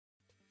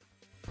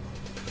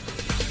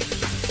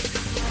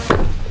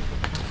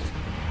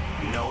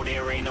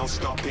ain't no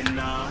stopping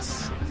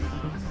us.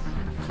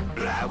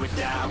 Fly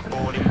without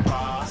boarding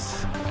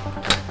pass.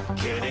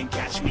 Couldn't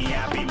catch me,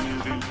 I be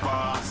moving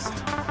fast.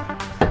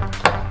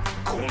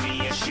 Call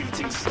me a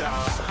shooting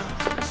star.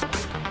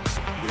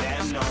 Let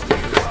 'em know who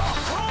you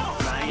are.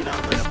 Flying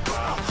up in a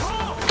bar.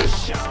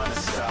 Wish on a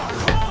star.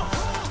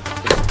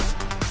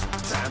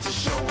 Time to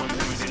show 'em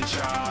who's in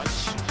charge.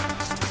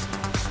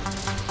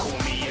 Call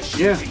me a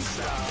shooting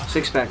star.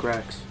 6-pack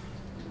racks.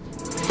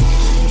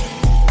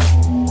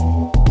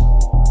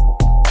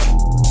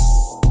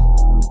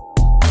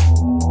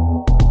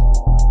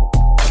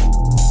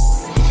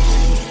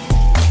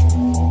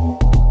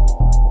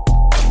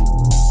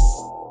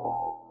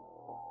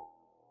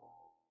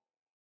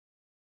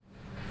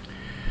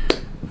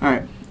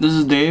 Alright, this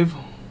is Dave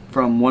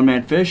from One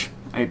Mad Fish.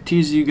 I've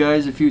teased you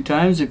guys a few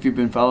times if you've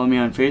been following me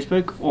on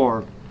Facebook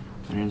or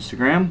on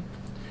Instagram.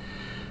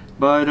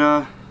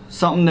 But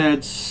something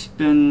that's I've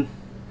been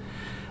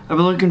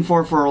looking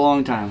for a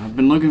long time. I've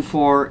been looking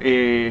for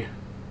a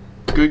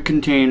good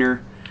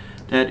container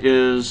that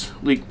is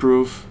leak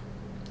proof.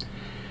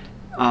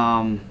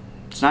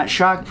 It's not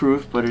shock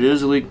proof, but it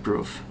is leak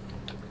proof.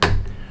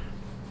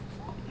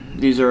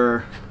 These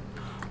are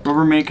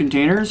Rubbermaid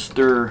containers.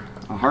 They're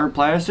a hard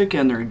plastic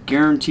and they're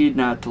guaranteed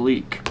not to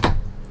leak.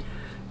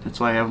 That's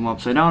why I have them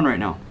upside down right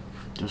now,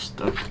 just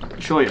to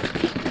show you.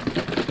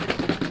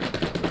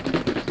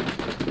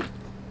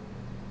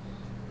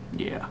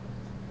 Yeah,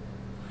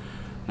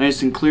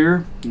 nice and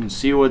clear. You can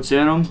see what's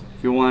in them.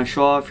 If you want to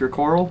show off your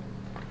coral,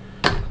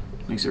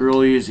 makes it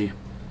real easy.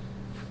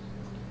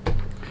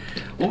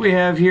 What we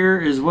have here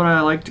is what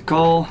I like to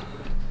call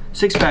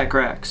 6-pack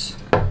racks.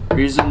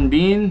 Reason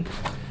being,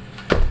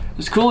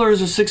 this cooler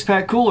is a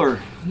 6-pack cooler.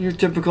 Your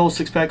typical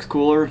 6-pack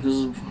cooler. This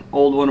is an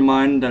old one of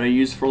mine that I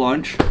use for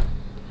lunch.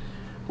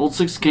 Hold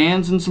 6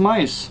 cans and some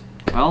ice.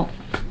 Well,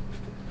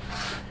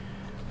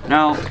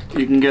 now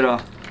you can get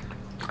a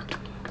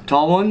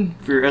tall one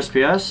for your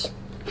SPS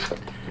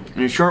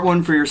and a short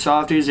one for your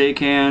softies, 8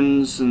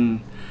 cans,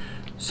 and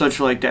such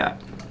like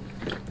that.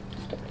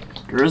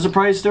 There is a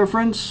price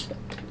difference.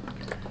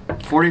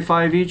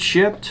 $45 each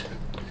shipped,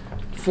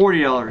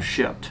 $40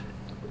 shipped.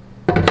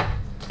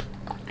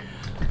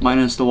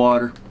 Minus the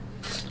water.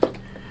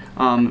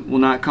 Will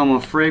not come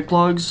with Frag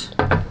plugs,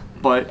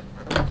 but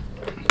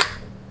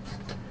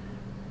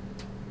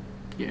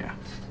yeah.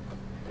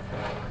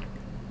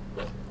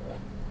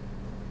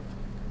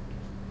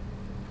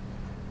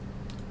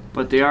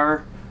 But they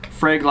are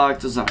Frag Loc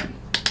design.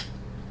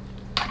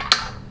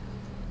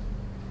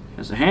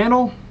 Has a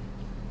handle,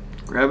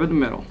 grab it in the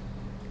middle.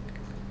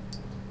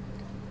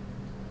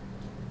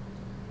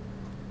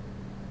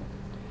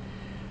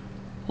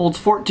 Holds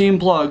 14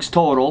 plugs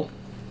total.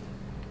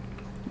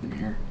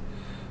 Here.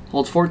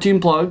 Holds 14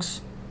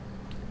 plugs.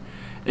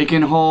 It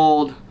can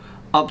hold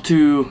up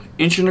to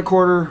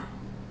 1.25 inch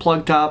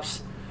plug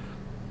tops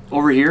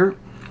over here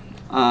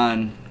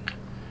on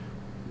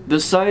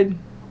this side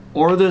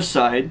or this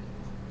side.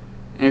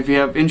 And if you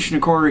have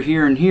 1.25 inch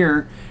here and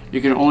here,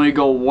 you can only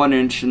go 1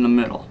 inch in the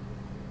middle.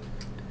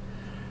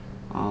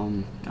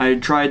 I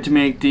tried to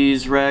make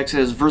these racks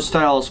as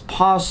versatile as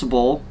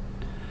possible,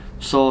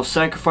 so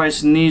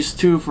sacrificing these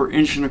two for 1.25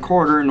 inch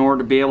in order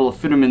to be able to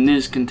fit them in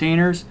these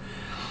containers,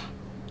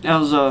 that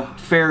was a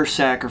fair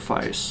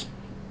sacrifice.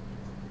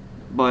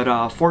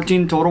 But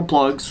 14 total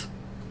plugs.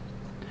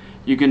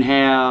 You can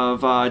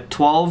have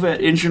 12 at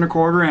 1.25 inch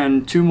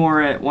and 2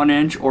 more at 1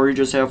 inch, or you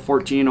just have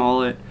 14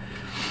 all at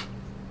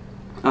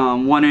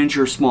 1 inch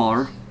or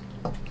smaller.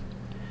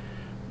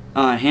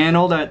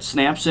 Handle that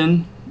snaps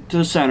in to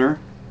the center,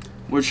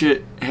 which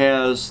it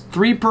has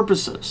 3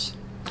 purposes.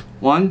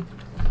 1,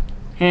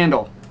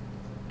 handle.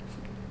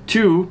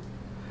 2,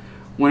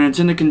 when it's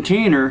in the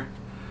container,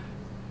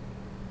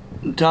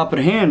 the top of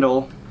the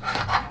handle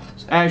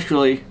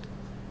actually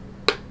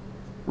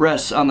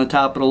rests on the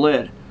top of the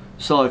lid.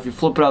 So if you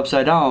flip it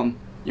upside down,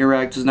 your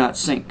rack does not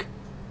sink.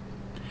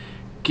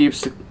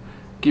 Keeps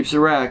the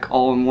rack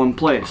all in one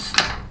place.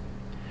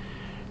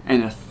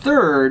 And the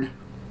third,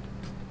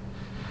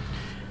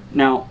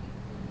 now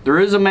there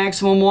is a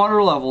maximum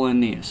water level in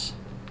these.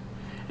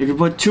 If you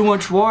put too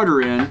much water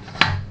in,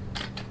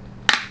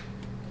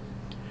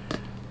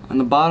 on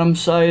the bottom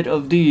side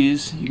of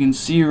these, you can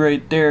see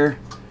right there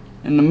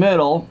in the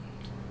middle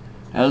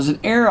has an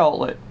air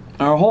outlet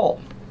or a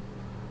hole.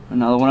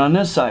 Another one on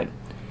this side.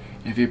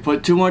 If you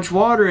put too much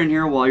water in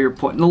here while you're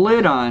putting the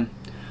lid on,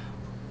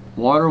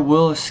 water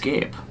will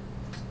escape.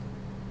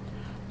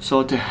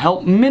 So to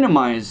help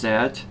minimize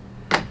that,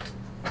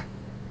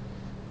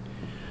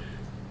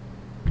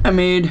 I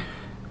made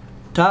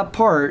top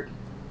part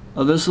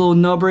of this little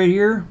nub right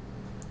here,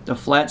 the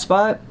flat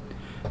spot,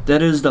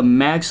 that is the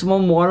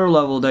maximum water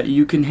level that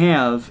you can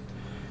have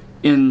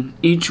in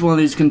each one of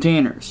these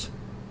containers.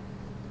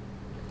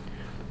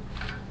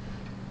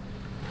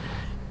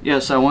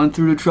 Yes, I went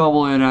through the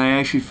trouble and I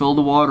actually filled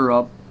the water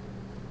up,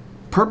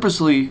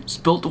 purposely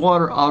spilt the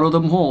water out of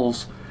them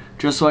holes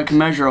just so I can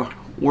measure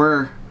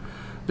where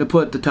to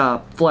put the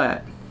top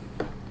flat.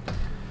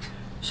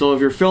 So if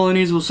you're filling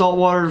these with salt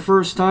water the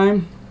first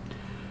time,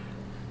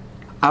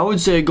 I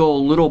would say go a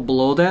little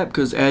below that,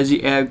 because as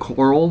you add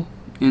coral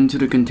into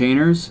the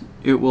containers,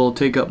 it will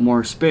take up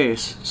more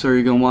space. So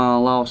you're going to want to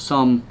allow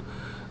some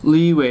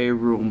leeway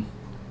room.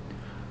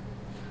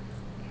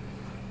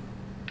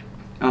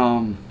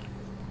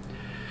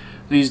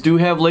 These do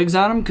have legs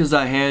on them because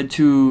I had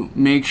to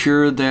make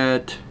sure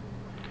that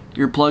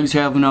your plugs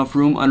have enough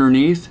room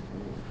underneath.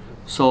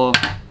 So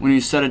when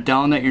you set it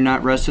down, that you're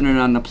not resting it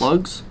on the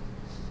plugs.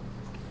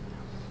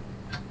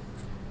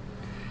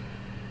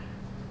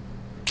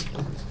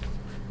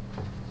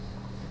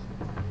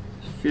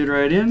 Fit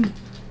right in.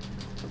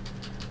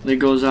 It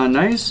goes on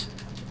nice.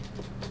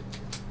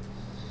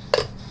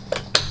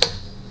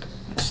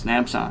 It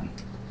snaps on.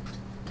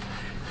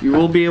 You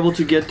will be able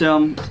to get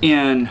them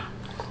in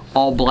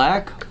all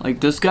black,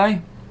 like this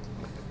guy.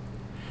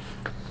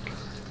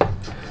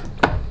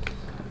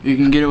 You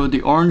can get it with the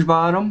orange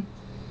bottom,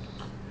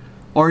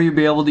 or you'll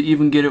be able to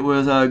even get it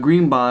with a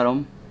green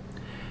bottom.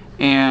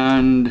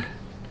 And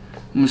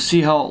I'm gonna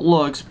see how it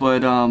looks,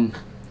 but I'm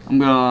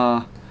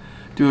gonna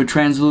do a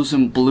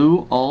translucent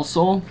blue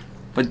also,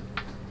 but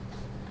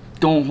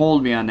don't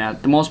hold me on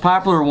that. The most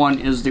popular one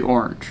is the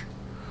orange.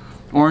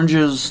 Orange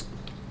is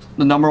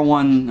the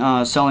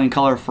 #1 selling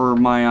color for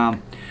my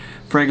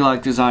Frag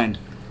Loc design.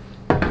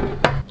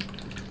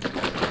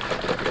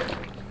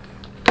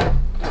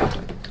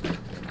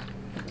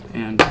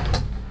 And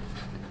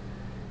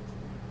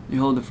you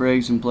hold the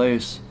frags in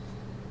place.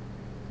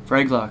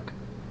 Frag Loc.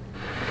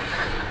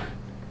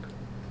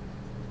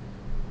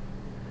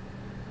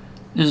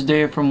 This is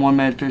Dave from One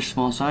Mad Fish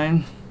Small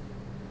Sign.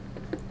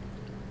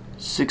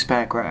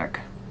 6-pack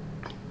rack.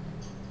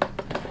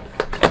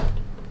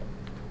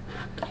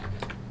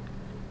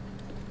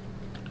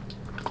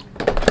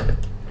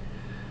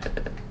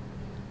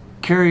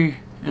 Carry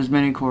as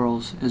many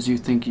corals as you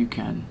think you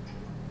can.